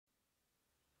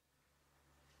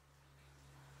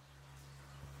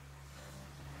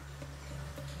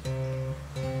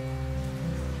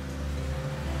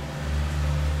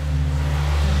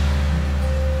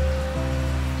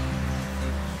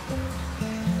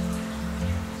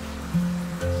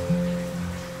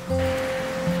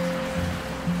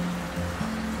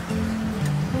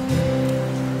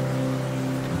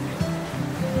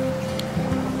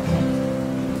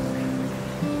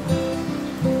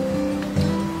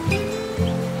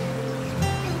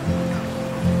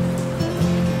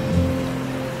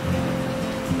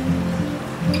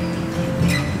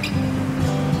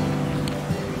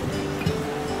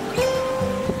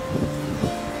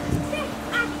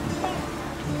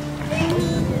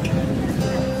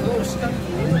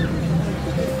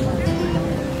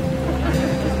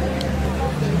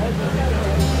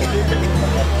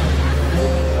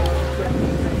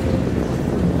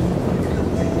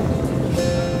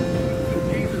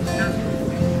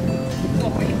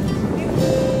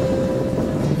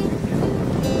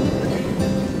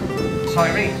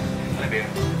Irene, Olivia.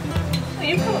 Well,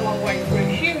 you've come a long way through a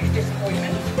huge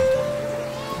disappointment.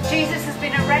 Jesus has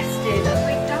been arrested and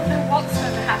we don't know what's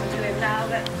going to happen to him now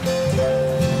that...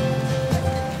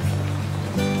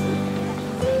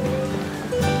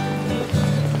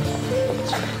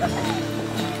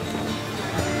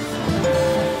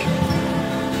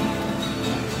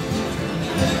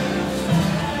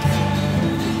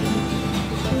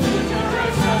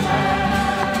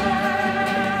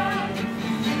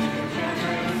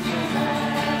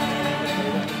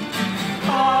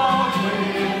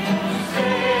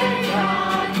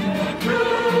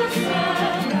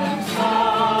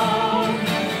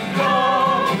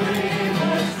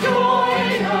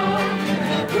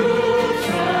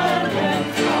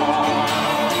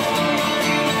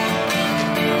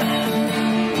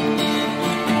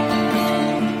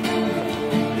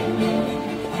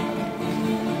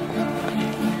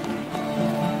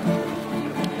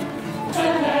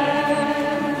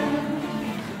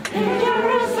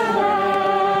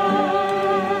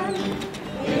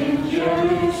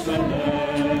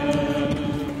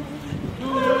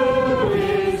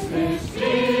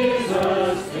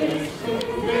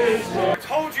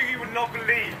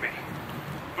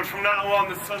 But from now on,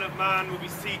 the Son of Man will be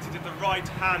seated at the right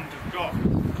hand of God.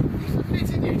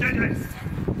 Journalists,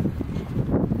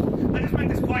 let us make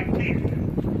this quite clear.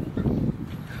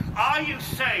 Are you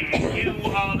saying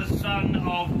you are the Son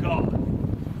of God?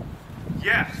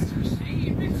 Yes.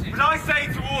 But I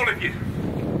say to all of you,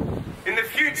 in the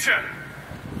future,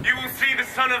 you will see the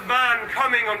Son of Man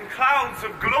coming on clouds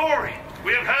of glory.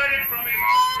 We have heard it from his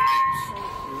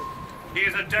lips. He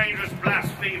is a dangerous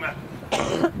blasphemer.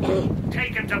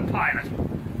 Take him to Pilate.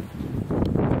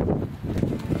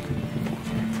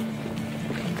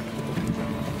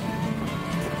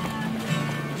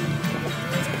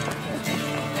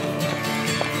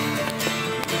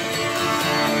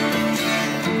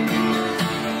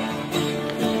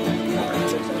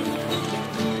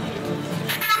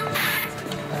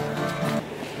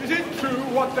 Is it true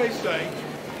what they say?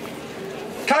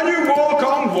 Can you walk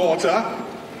on water?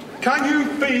 Can you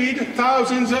feed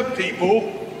thousands of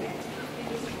people?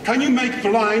 Can you make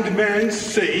blind men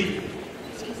see?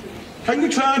 Can you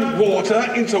turn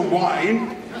water into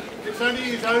wine? It's only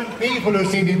his own people who've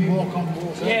seen him walk on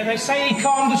water. Yeah, they say he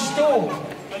calmed a storm.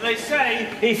 And they say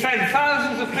he fed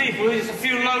thousands of people with just a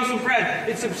few loaves of bread.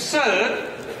 It's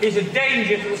absurd. He's a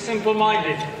danger to the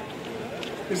simple-minded.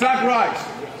 Is that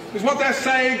right? Is what they're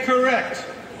saying correct?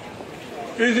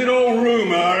 Is it all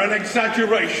rumour and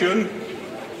exaggeration?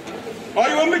 Are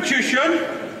you a magician?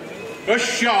 A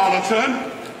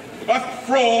charlatan? A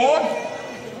fraud?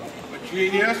 A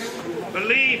genius?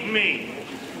 Believe me,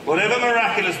 whatever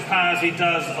miraculous powers he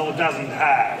does or doesn't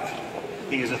have,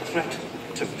 he is a threat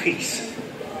to peace.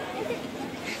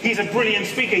 He's a brilliant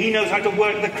speaker. He knows how to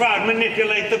work the crowd,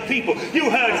 manipulate the people. You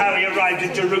heard how he arrived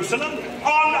in Jerusalem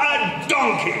on a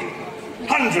donkey.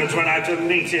 Hundreds went out to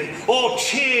meet him, all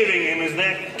cheering him as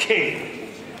their king.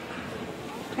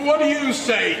 What do you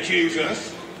say,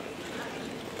 Jesus?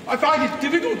 I find it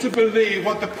difficult to believe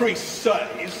what the priest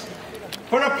says.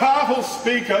 For a powerful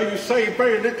speaker, you say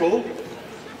very little.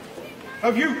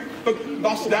 Have you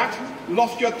lost that?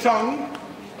 Lost your tongue?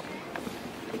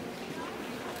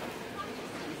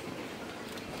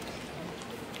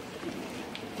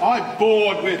 I'm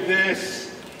bored with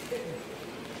this.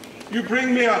 You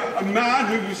bring me a man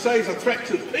who you say is a threat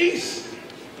to peace,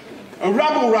 a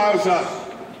rabble-rouser,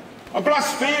 a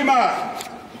blasphemer,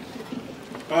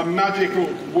 a magical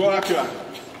worker,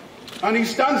 and he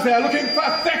stands there looking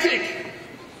pathetic.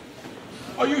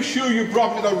 Are you sure you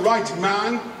brought me the right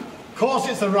man? Of course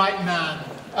it's the right man.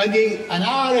 Only an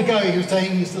hour ago he was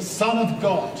saying he's the Son of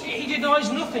God. He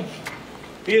denies nothing.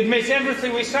 He admits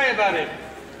everything we say about him.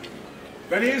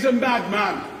 Then he is a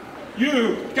madman.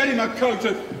 You get him a coat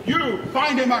and you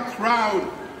find him a crown.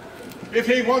 If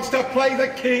he wants to play the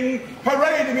king,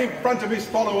 parade him in front of his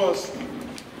followers.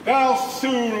 They'll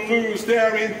soon lose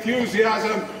their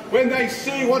enthusiasm when they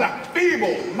see what a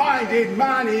feeble-minded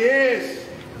man he is.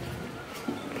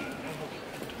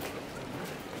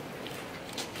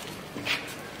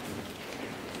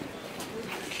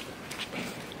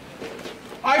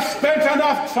 I've spent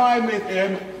enough time with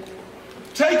him.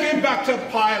 Take him back to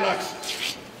Pilate.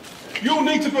 You'll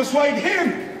need to persuade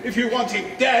him if you want him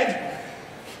dead.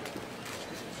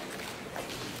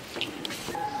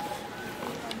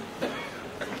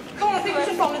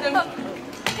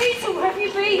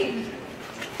 you been?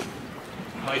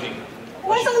 Hiding.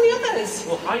 Where's all the others?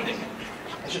 Well, hiding.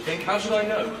 I should think. How should I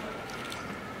know?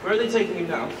 Where are they taking him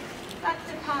now? Back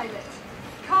to Pilate.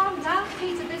 Calm down,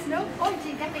 Peter. There's no point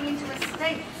in getting into a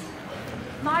state.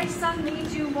 My son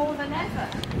needs you more than ever.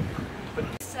 But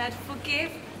Said,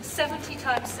 forgive 70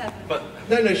 times 7. But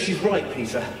No, she's right,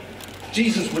 Peter.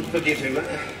 Jesus would forgive him.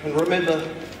 And remember,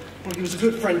 well, he was a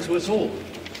good friend to us all.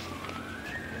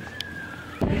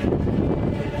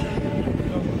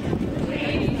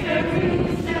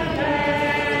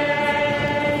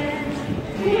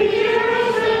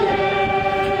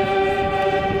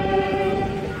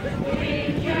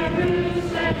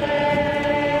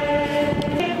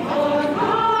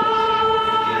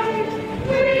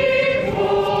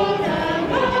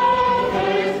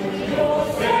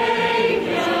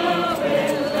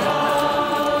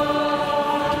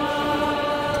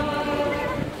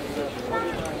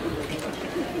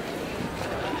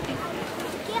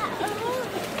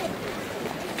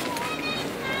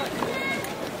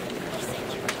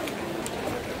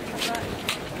 Right.